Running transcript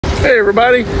Hey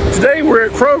everybody, today we're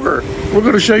at Kroger. We're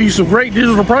going to show you some great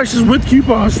digital prices with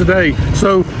coupons today.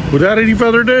 So without any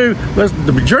further ado, let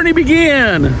the journey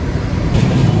begin.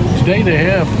 Today they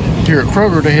have, here at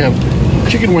Kroger, they have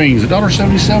chicken wings,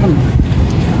 $1.77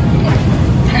 a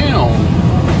pound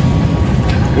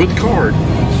with card.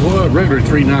 Well, regular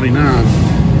 $3.99.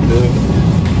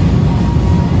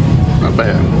 Not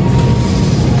bad.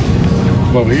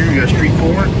 Over here you got street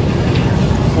corn,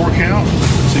 4 count,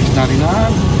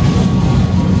 $6.99.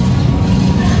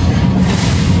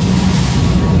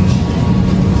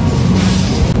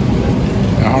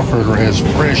 Our Kroger has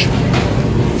fresh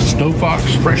Snow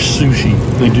Fox fresh sushi.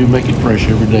 They do make it fresh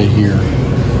every day here. Look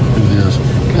at this.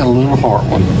 Got a little heart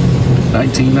one.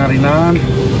 $19.99.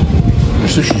 The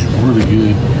sushi's really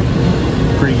good.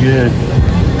 Pretty good.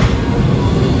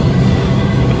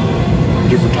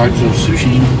 Different types of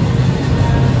sushi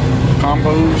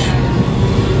combos.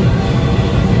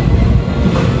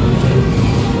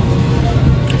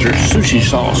 Get your sushi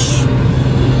sauce.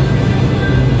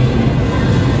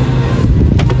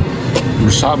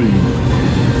 Wasabi,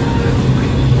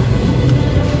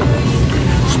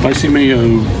 spicy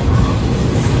mayo.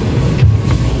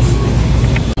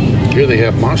 Here they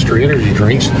have Monster energy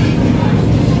drinks,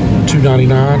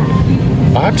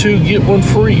 $2.99. Buy two get one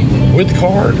free with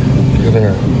card. Look at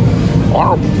there.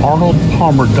 Arnold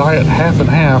Palmer Diet half and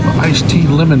half iced tea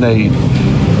lemonade,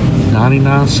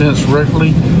 99 cents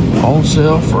regularly, on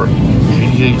sale for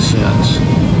 88 cents.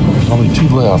 There's only 2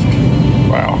 left.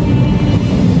 Wow.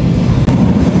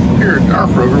 Here at our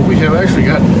Kroger, we have actually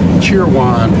got cheer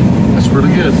wine. That's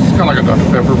really good. It's kind of like a Dr.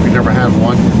 Pepper if you never had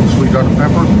one. Sweet Dr.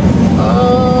 Pepper.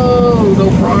 Oh, no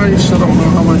price. I don't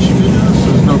know how much it is.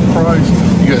 There's no price.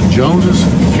 You got Jones's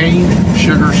cane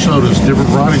sugar sodas, different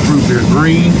varieties, root beer,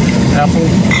 green, apple,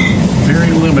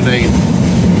 berry lemonade.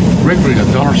 Regularly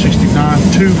 $1.69.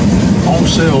 2 on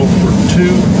sale for $2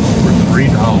 for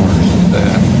 $3.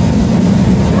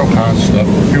 All kinds of stuff.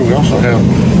 Here we also have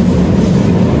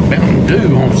Mountain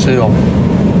Dew on sale.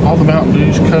 All the Mountain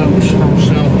Dew's Cokes on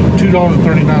sale.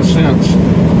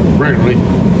 $2.39 regularly.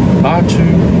 Buy 2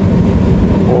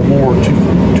 or more, 2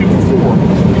 for $4.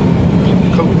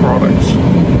 Coke products.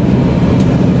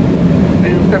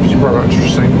 And Pepsi products are the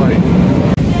same way.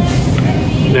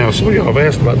 Now, some of y'all have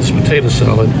asked about this potato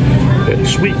salad. That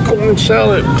sweet corn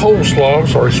salad,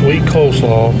 sweet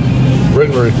coleslaw.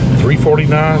 Regular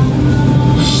 $3.49.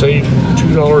 Save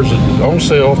 $2 on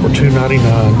sale for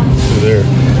 $2.99 there.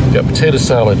 Got potato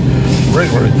salad,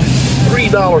 regular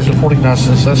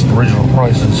 $3.49. That's the original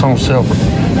price. It's on sale for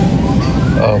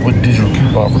with digital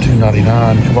coupon for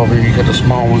 $2.99. Come over here, you got the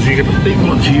small ones, you got the big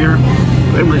ones here.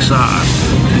 Family size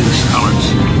potato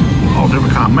salads, all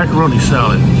different kind. Macaroni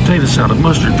salad, potato salad,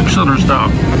 mustard, southern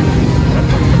style.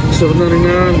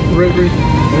 $7.99 regular,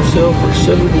 on sale for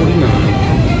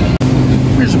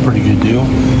 $7.49. Here's a pretty good deal.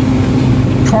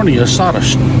 Carne asada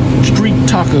street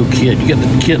taco kit. You got the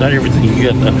kit on everything. You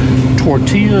got the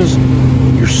tortillas,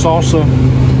 your salsa,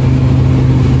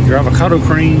 your avocado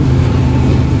cream,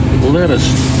 lettuce,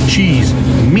 cheese,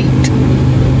 meat.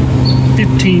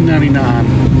 $15.99.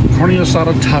 Carne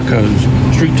asada tacos,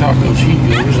 street tacos.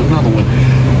 Here's another one.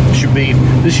 This is your beef.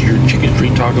 This is your chicken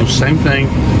street tacos. Same thing.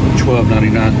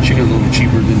 $12.99. Chicken a little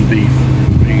cheaper than the beef.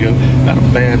 There you go. Not a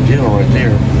bad deal right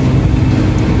there.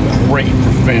 Great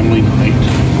for family night.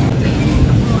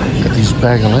 Got these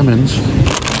bag of lemons.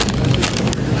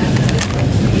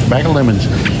 Bag of lemons,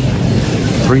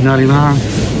 $3.99.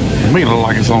 Make it look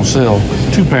like it's on sale.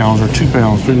 2 pounds or 2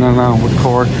 pounds, $3.99 with the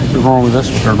card. Normally that's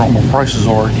what their normal prices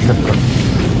are. You got the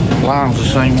lines the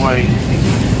same way.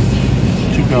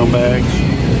 2 pound bags.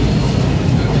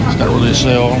 It's not really a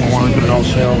sale. I don't want to put it on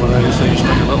sale, but I just think it's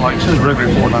making it look like it says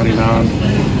regular $4.99,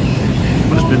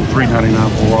 but it's been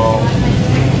 $3.99 for a while.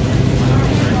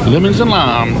 Lemons and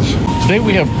limes. Today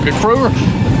we have at Kroger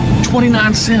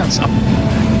 29 cents a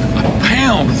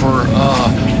pound for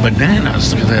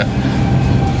bananas. Look at that.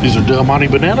 These are Del Monte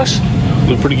bananas.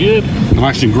 Look pretty good. They're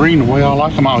nice and green the way I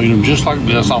like them. I'll eat them just like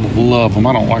this. I love them.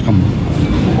 I don't like them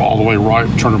all the way ripe,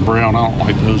 turning brown. I don't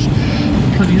like those.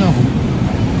 Plenty of them.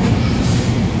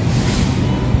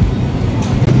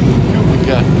 Here we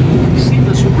got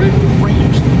seedless red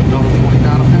grapes, $1.49 a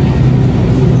pound.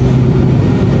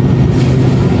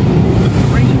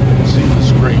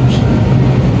 Seedless grapes,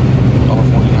 $1.49 a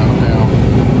pound.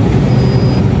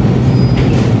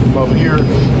 Over here,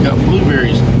 we got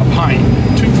blueberries, a pint,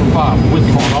 2 for $5 with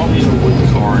card. All these are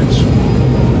with cards.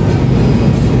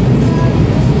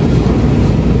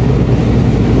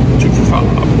 2 for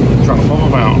 $5. Try to bum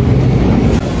them out.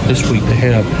 This week they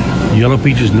have yellow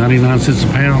peaches, 99 cents a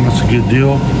pound. That's a good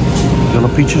deal. Yellow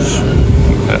peaches,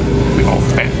 look at that big old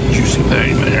fat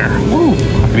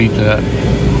beat that.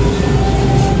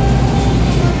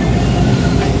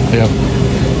 They have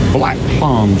black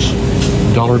plums,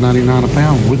 $1.99 a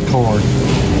pound with card.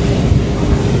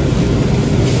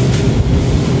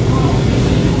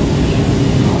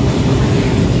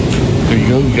 There you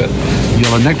go. You got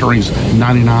yellow nectarines,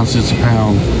 99 cents a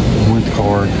pound with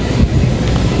card.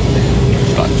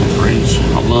 Stock nectarines,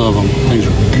 I love them. These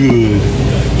are good.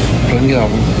 Plenty of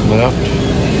them left.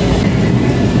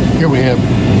 Here we have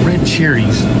red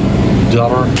cherries,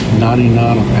 $1.99 a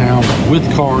pound with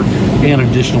card and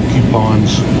additional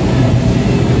coupons.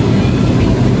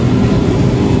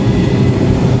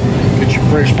 Get your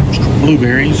fresh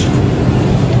blueberries,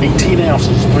 18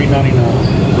 ounces,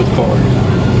 $3.99 with card.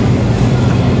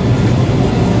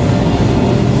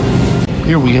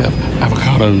 Here we have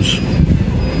avocados.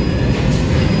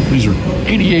 These are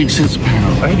 88 cents a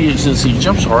pound, 88 cents each,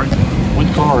 I'm sorry,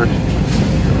 with card.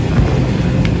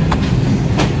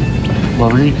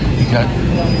 Well, you got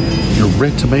your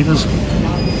red tomatoes,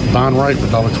 buying right for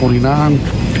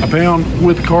 $1.29 a pound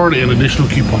with card and additional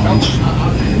coupons.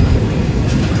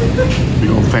 Big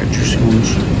old fat juicy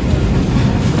ones.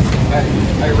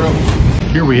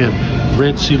 Here we have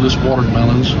red seedless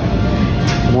watermelons,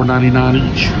 $4.99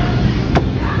 each.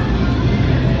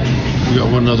 We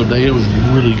got one the other day, it was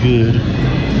really good.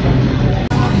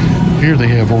 Here they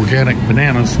have organic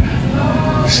bananas,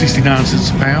 69 cents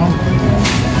a pound.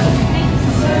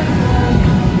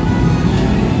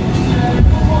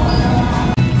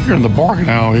 Here in the bargain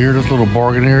aisle here, this little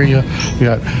bargain area, we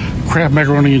got Kraft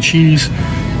macaroni and cheese,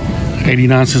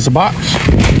 89 cents a box.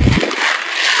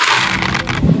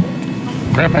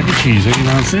 Kraft mac and cheese,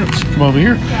 89 cents. Come over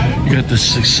here, you got the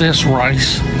Success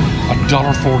rice,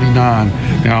 $1.49.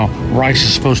 Now, rice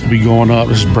is supposed to be going up.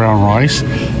 This is brown rice.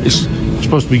 It's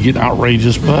supposed to be getting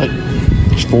outrageous, but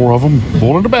there's 4 of them,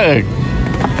 boiled in a bag.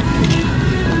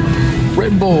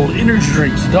 Red Bull energy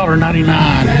drinks,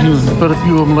 $1.99. There's but a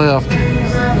few of them left.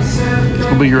 This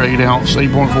will be your 8 ounce,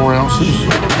 8.4 ounces.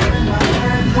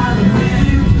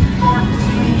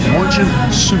 Origin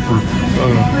Super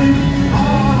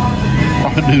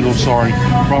ramen noodles, sorry.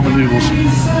 Ramen noodles.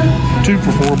 2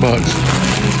 for $4.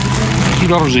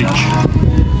 $2 each.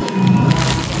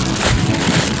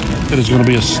 It is going to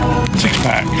be a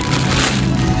 6-pack.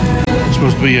 It's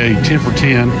supposed to be a 10 for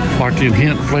 10, like the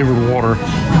hint flavored water.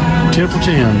 10 for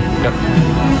 10. Got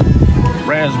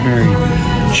raspberry,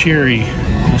 cherry.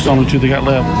 That's the only 2 they got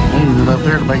left. Leaving it up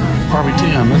there to make probably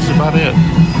 10. That's about it.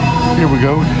 Here we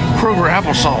go. Kroger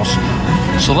applesauce.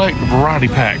 Select variety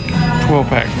pack,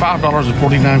 12-pack,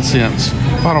 $5.49.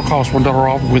 Final cost $1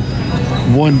 off with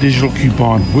 1 digital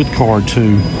coupon with card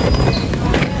too.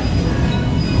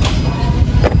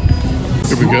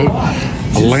 Here we go.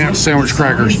 Lance sandwich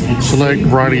crackers. Select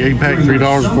variety 8-pack,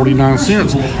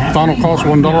 $3.49. Final cost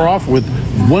 $1 off with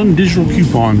 1 digital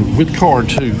coupon with card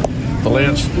too. The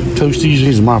Lance Toasties,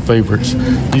 these are my favorites.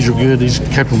 These are good. These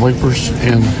Captain Wafers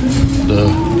and the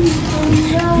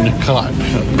Nicot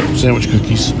sandwich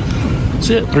cookies. That's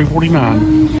it,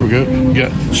 $3.49. Here we go. We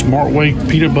got Smart Way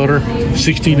peanut butter,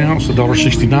 16 ounce,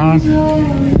 $1.69.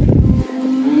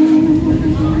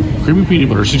 Creamy peanut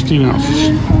butter, 16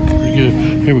 ounces. Pretty good.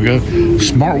 Here we go.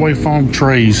 Smart Way foam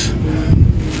trays,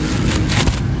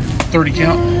 30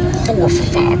 count, 4 for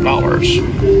 $5.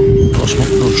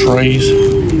 Little trays.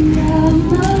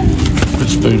 Put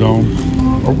food on,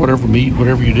 or whatever meat,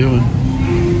 whatever you're doing.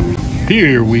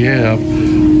 Here we have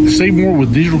save more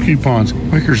with digital coupons.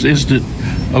 Quaker's Instant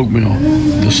Oatmeal.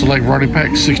 The select variety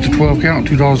pack, 6 to 12 count,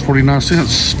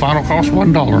 $2.49. Final cost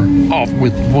 $1 off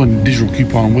with 1 digital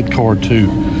coupon with card too.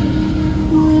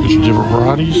 There's different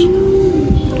varieties.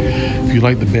 If you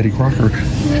like the Betty Crocker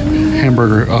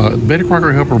hamburger, Betty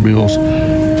Crocker helper meals,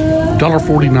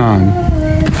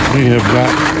 $1.49. We have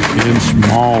got in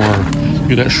smaller.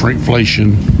 Look at that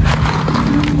shrinkflation.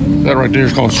 That right there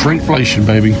is called shrinkflation,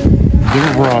 baby.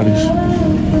 Different varieties.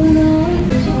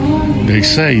 They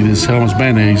say this Hellman's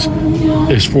mayonnaise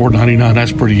is $4.99.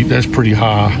 That's pretty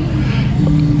high.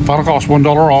 Final cost $1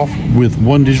 off with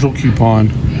 1 digital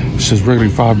coupon. It says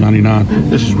regularly $5.99.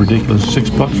 This is ridiculous.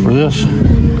 $6 for this.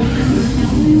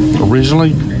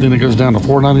 Originally, then it goes down to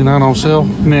 $4.99 on sale.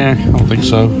 Nah, I don't think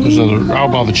so. There's I'll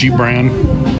buy the cheap brand.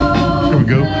 Here we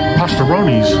go.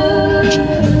 Pastaronis.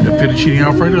 The fettuccine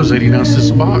Alfredo is 89 cents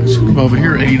a box. Come over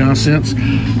here, 89 cents.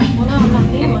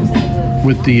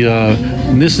 With the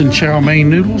Nissan chow mein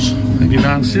noodles,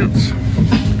 89 cents.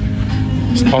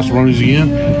 It's Pastaronis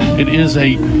again. It is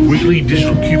a weekly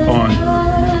digital coupon.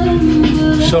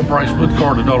 Sell price with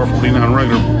card $1.49,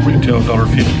 regular retail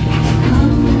 $1.50.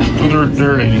 So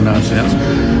they're 89 cents.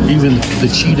 Even the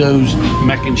Cheetos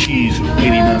mac and cheese,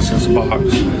 89 cents a box.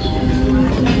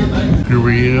 Here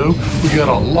we go. We got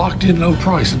a locked-in low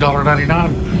price,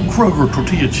 $1.99. Kroger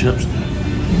tortilla chips.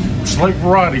 Select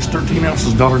varieties, 13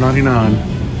 ounces,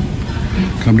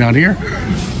 $1.99. Come down here.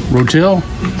 Rotel,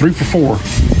 3 for $4.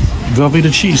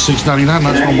 Velveeta cheese, $6.99.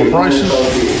 That's normal prices.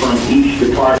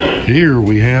 Here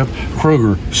we have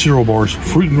Kroger cereal bars,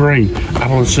 fruit and grain,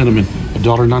 apple and cinnamon,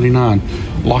 $1.99.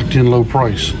 Locked in low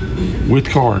price with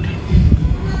card.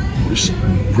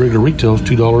 Regular retail is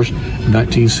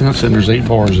 $2.19, and there's 8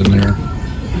 bars in there.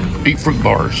 8 fruit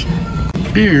bars.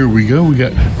 Here we go. We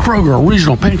got Kroger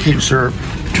original pancake syrup,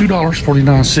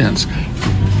 $2.49.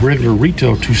 Regular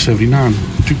retail $2.79,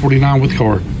 $2.49 with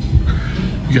card.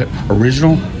 You got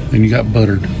original, and you got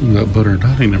buttered. You got buttered.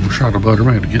 I ain't never tried a butter.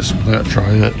 I had to get some of that.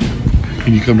 Try it.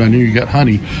 And you come down here. You got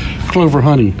honey, Clover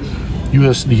honey,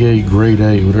 USDA grade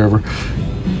A, whatever.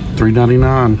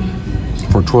 $3.99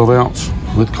 for 12 ounce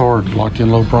with card. Locked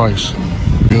in low price.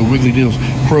 Go Wiggly Deals.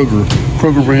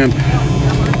 Kroger brand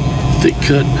thick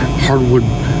cut hardwood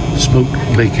smoked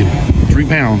bacon. 3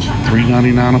 pounds,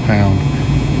 $3.99 a pound.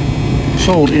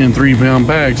 Sold in 3-pound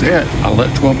bags at, I'll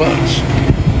let 12 bucks.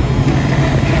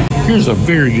 Here's a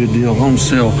very good deal on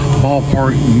sale.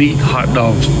 Ballpark meat hot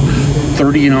dogs,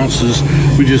 30 ounces.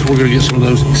 We're gonna get some of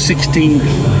those 16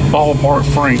 Ballpark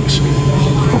Franks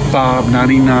for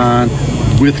 $5.99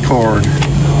 with card.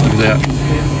 Look at that.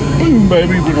 Boom,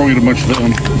 baby, we're gonna get a bunch of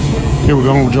them. Here we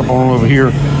go, we'll jump on over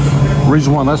here.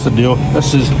 Reason why that's the deal, that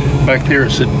says back there,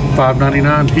 it said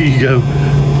 $5.99. Here you go.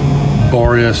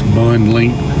 Bar S bun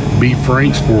length beef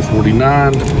franks,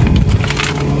 $4.49.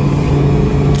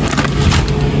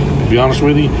 To be honest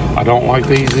with you, I don't like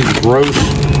these. These are gross.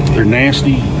 They're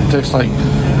nasty. It tastes like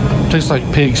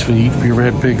pig's feet. If you ever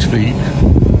had pig's feet.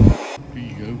 Here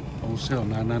you go. On sale,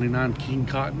 $9.99 King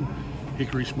Cotton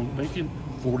hickory smoked bacon,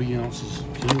 40 ounces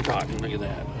King Cotton. Look at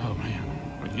that. Oh man,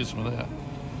 I can get some of that.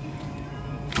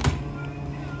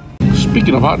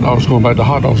 Speaking of hot dogs, going back to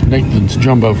hot dogs, Nathan's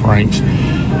Jumbo Franks.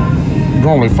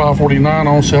 Normally $5.49,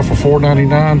 on sale for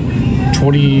 $4.99.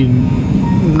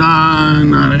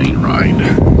 $29, that ain't right.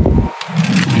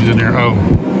 He's in there. Oh,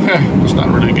 that's not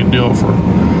really a good deal for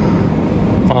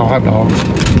 5 hot dogs.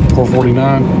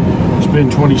 $4.49.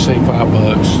 Spend 20, save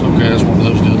 $5. Okay, that's one of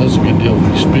those deals. That's a good deal. If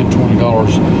you spend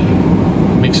 $20,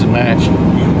 mix and match,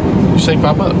 you save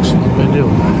 $5. Not a bad deal.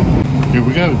 Here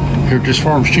we go. Heritage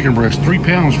Farms chicken breast, 3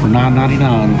 pounds for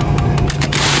 $9.99.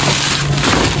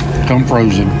 Come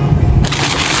frozen.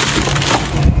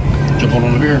 Jump on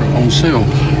over here, on sale.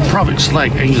 Product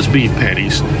Select Angus beef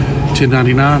patties,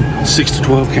 $10.99, 6 to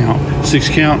 12 count. 6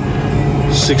 count,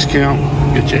 6 count.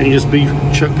 Get your Angus beef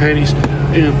chuck patties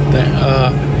and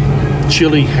that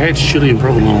chili, hatch chili and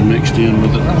provolone mixed in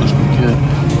with it. That looks pretty good.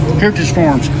 Heritage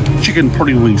Farms chicken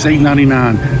party wings,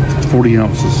 $8.99, 40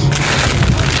 ounces.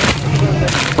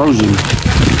 Frozen.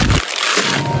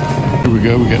 Here we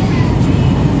go. We got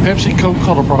Pepsi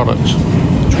Coca-Cola products,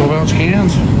 12-ounce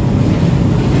cans.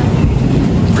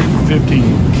 3 for $15.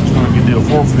 It's not a good deal.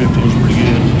 4 for $15 is pretty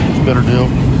good. It's a better deal,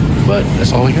 but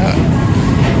that's all we got.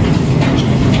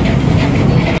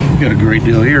 We got a great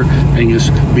deal here. Angus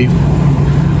beef,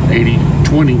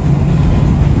 80/20,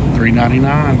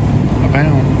 $3.99 a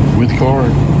pound with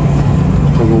card.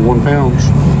 Over 1 pound.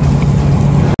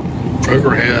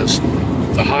 Kroger has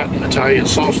the hot Italian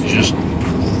sausages,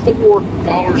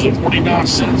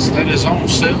 $4.49. That is on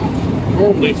sale.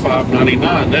 Normally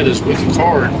 $5.99. That is with the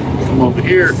card. Come over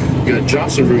here, you got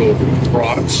Johnsonville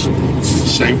brats,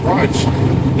 same price.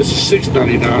 This is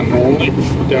 $6.99 normally,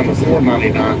 down to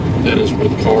 $4.99. That is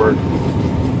with card.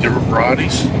 Different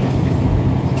varieties.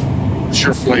 What's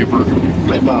your flavor?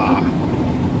 Flavor.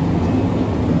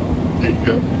 There you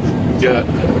go. You got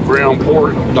ground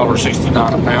pork,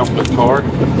 $1.69 a pound with card.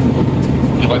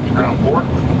 You like the ground pork?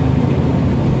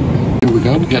 Here we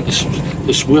go. We got the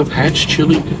Swift Hatch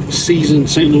Chili seasoned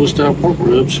St. Louis style pork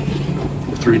ribs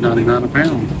for $3.99 a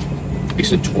pound. He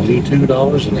said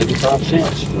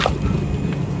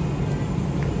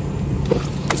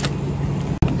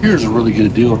 $22.85. Here's a really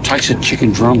good deal. Tyson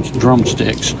chicken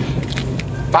drumsticks,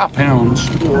 5 pounds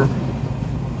for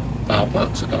 $5,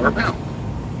 $1 a pound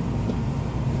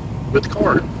with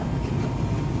card.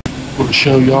 I'm going to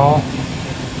show y'all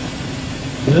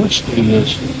this. Look at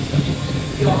this.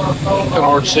 Kind of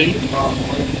hard to see.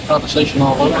 Condensation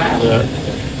all over that.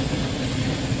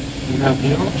 We have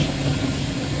deals.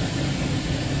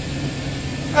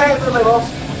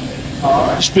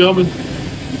 Spillman.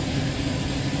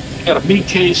 Got a meat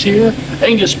case here.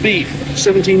 Angus beef,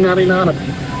 $17.99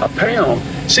 a pound.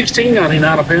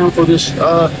 $16.99 a pound for this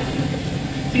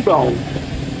T-bone.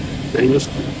 Angus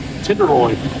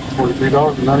tenderloin,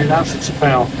 $43.99 a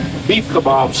pound. Beef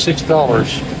kebab,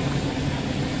 $6.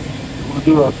 We'll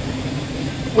do a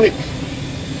quick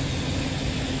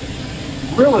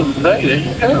grilling today. There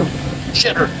you go.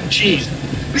 Cheddar cheese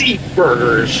beef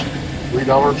burgers,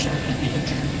 $3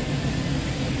 each.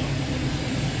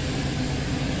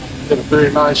 Got a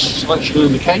very nice selection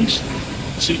in the case.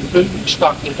 Seafood,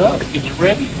 stocked it up, get it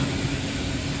ready.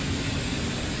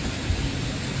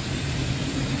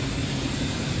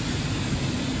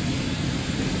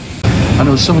 I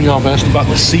know some of y'all have asked about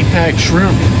the C-Pack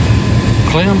shrimp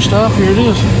clam stuff. Here it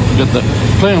is. We got the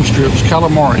clam strips,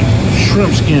 calamari,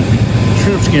 shrimp scampi,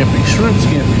 shrimp scampi, shrimp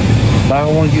scampi. Buy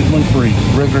one, get one free.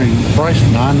 Regular price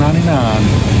 $9.99.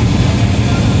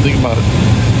 Think about it.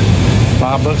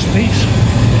 $5 a piece.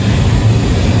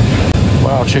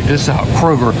 Wow, check this out.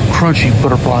 Kroger crunchy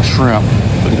butterfly shrimp.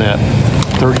 Look at that.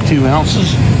 32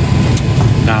 ounces.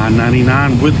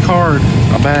 $9.99 with card.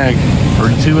 A bag.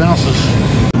 32 ounces.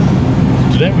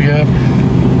 Today we have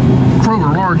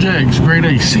Kroger large eggs, grade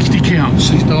A, 60 count,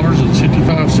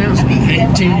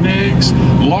 $6.55. 18 eggs,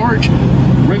 large,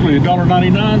 regularly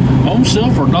 $1.99. On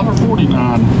sale for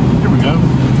 $1.49. Here we go.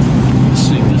 Let's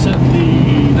see, is that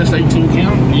that's 18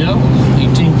 count? Yeah,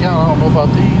 18 count. I don't know about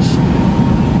these.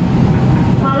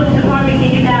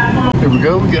 Here we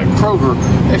go. We got Kroger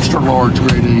extra large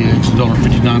grade A eggs,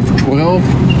 $1.59 for 12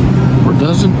 per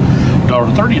dozen,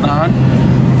 $1.39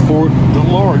 for the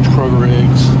large Kroger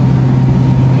eggs.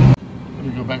 Let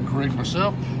me go back and correct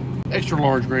myself. Extra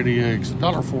large grade A eggs,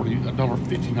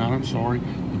 $1.59. I'm sorry.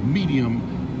 The medium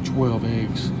 12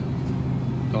 eggs,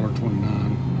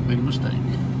 $1.29. Made a mistake.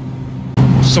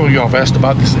 Some of y'all have asked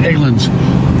about this Eggland's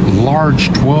large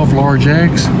 12 large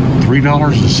eggs,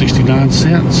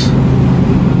 $3.69.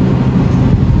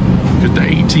 Get the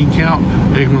 18 count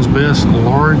Eggland's Best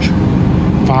large,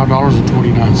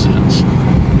 $5.29.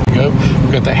 Go.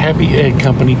 We've got the Happy Egg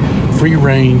Company free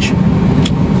range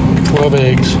 12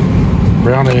 eggs,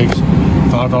 brown eggs,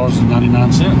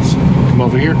 $5.99. Come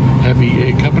over here, Happy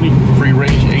Egg Company free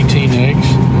range 18 eggs,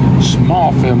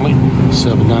 small family,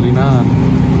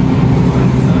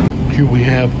 $7.99. Here we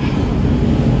have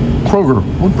Kroger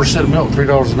 1% milk,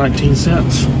 $3.19.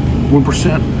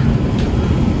 1%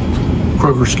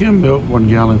 Kroger skim milk, 1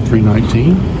 gallon,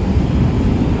 $3.19.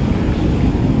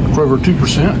 Kroger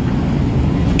 2%.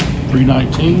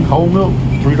 $3.19. Whole milk,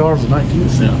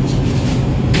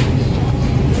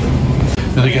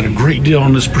 $3.19. Now they got a great deal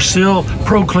on this Persil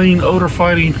Pro Clean odor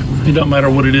fighting. It don't matter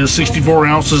what it is, 64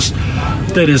 ounces.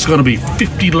 That is going to be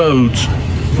 50 loads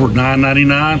for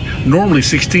 $9.99. Normally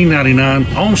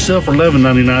 $16.99. On sale for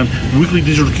 $11.99. Weekly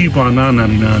digital coupon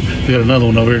 $9.99. We got another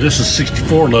one over here. This is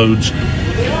 64 loads.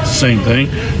 Same thing.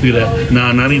 Look at that,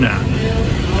 $9.99.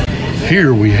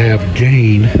 Here we have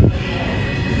Gain.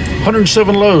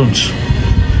 107 loads,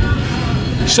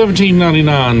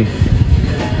 $17.99.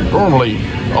 Normally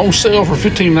on sale for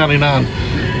 $15.99.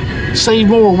 Save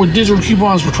more with digital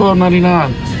coupons for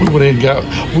 $12.99. We went ahead and got.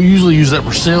 We usually use that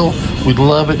for sale. We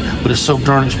love it, but it's so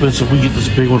darn expensive. We get this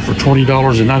big one for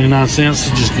 $20.99.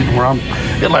 It's just getting where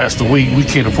it lasts a week. We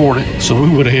can't afford it, so we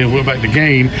went ahead and went back to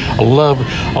Gain. I love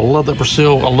that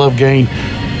Persil. I love Gain.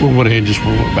 We went ahead and just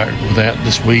went back with that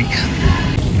this week.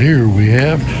 Here we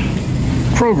have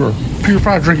Kroger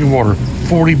purified drinking water,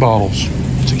 40 bottles,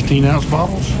 16 ounce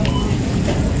bottles,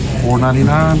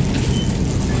 $4.99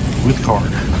 with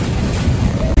card.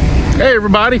 Hey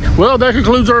everybody, well that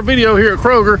concludes our video here at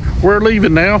Kroger. We're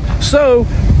leaving now, so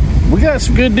we got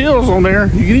some good deals on there.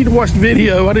 You need to watch the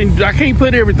video. I can't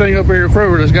put everything up here at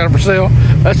Kroger that's got it for sale.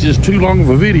 That's just too long of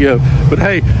a video. But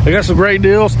hey, I got some great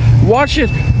deals. Watch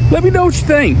it. Let me know what you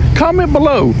think. Comment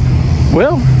below.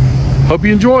 Well, hope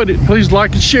you enjoyed it. Please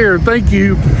like and share. Thank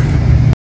you.